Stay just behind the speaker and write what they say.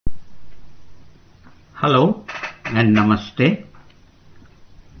Hello and Namaste.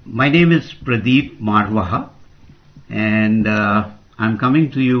 My name is Pradeep Marwaha and I'm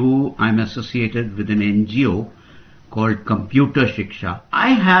coming to you. I'm associated with an NGO called Computer Shiksha.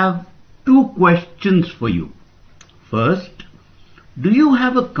 I have two questions for you. First, do you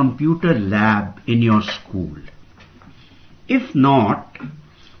have a computer lab in your school? If not,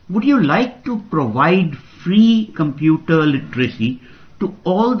 would you like to provide free computer literacy to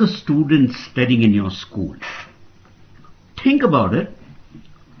all the students studying in your school? Think about it.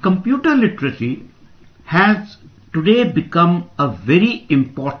 Computer literacy has today become a very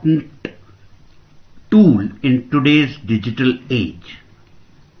important tool in today's digital age.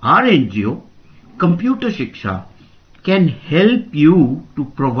 Our NGO, Computer Shiksha, can help you to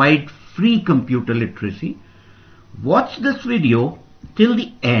provide free computer literacy. Watch this video till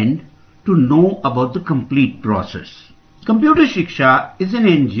the end to know about the complete process. Computer Shiksha is an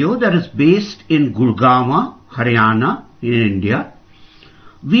NGO that is based in Gurgaon, Haryana, in India.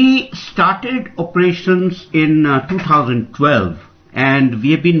 We started operations in 2012 and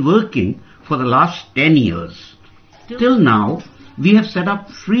we have been working for the last 10 years. Till now, we have set up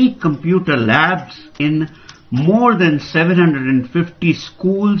free computer labs in more than 750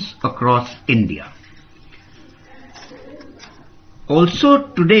 schools across India. Also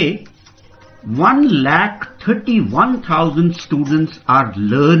today, 1,31,000 students are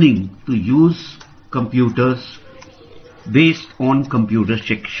learning to use computers based on Computer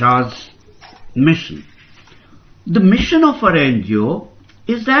Shiksha's mission. The mission of our NGO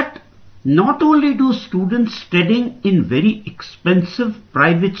is that not only do students studying in very expensive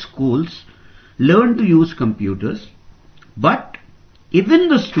private schools learn to use computers, but even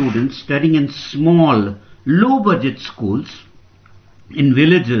the students studying in small, low-budget schools, in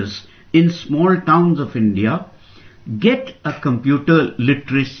villages, in small towns of India, get a computer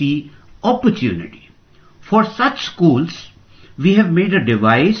literacy opportunity. For such schools, we have made a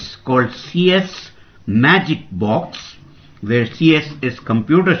device called CS MagicBox, where CS is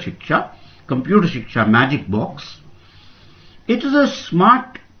Computer Shiksha MagicBox. It is a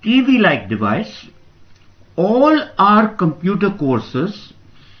smart TV-like device. All our computer courses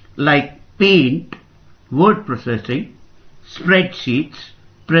like Paint, word processing, spreadsheets,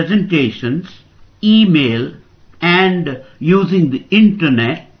 presentations, email, and using the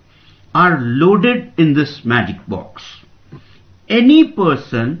internet are loaded in this MagicBox. Any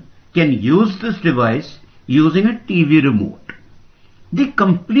person can use this device using a TV remote. The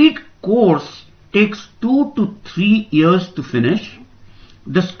complete course takes 2 to 3 years to finish.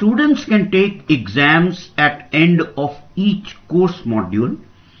 The students can take exams at end of each course module,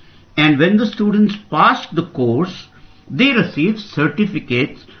 and when the students pass the course, they receive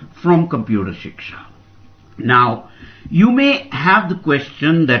certificates from Computer Shiksha. Now, you may have the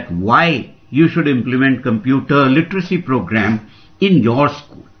question that why you should implement computer literacy program in your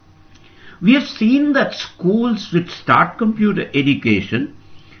school. We have seen that schools which start computer education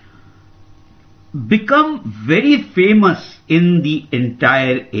become very famous in the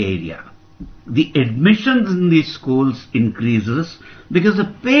entire area. The admissions in these schools increases because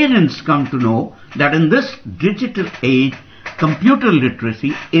the parents come to know that in this digital age, computer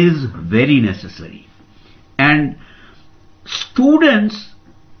literacy is very necessary. And students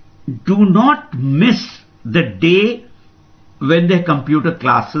do not miss the day when their computer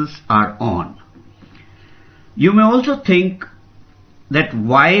classes are on. You may also think that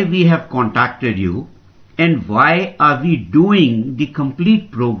why we have contacted you and why are we doing the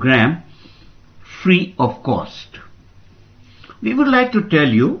complete program free of cost. We would like to tell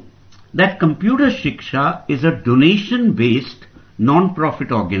you that Computer Shiksha is a donation-based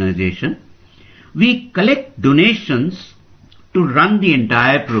non-profit organization. We collect donations to run the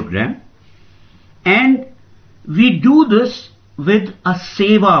entire program, and we do this with a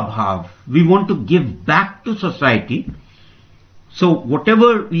seva bhav. We want to give back to society. So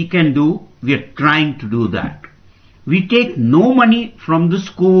whatever we can do, we are trying to do that. We take no money from the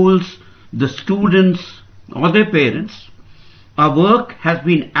schools, the students or their parents. Our work has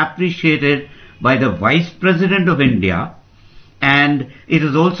been appreciated by the Vice President of India, and it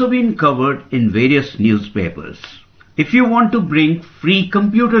has also been covered in various newspapers. If you want to bring free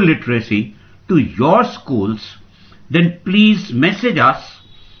computer literacy to your schools, then please message us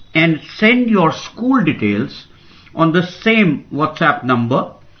and send your school details on the same WhatsApp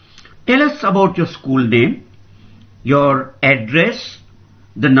number. Tell us about your school name, your address,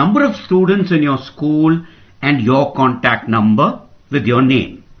 the number of students in your school, and your contact number with your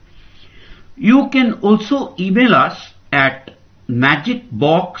name. You can also email us at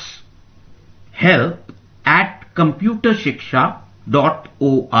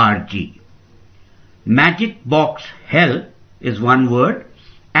magicboxhelp@computershiksha.org. MagicBox help is one word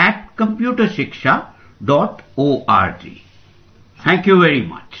at computershiksha.org. Thank you very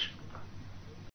much.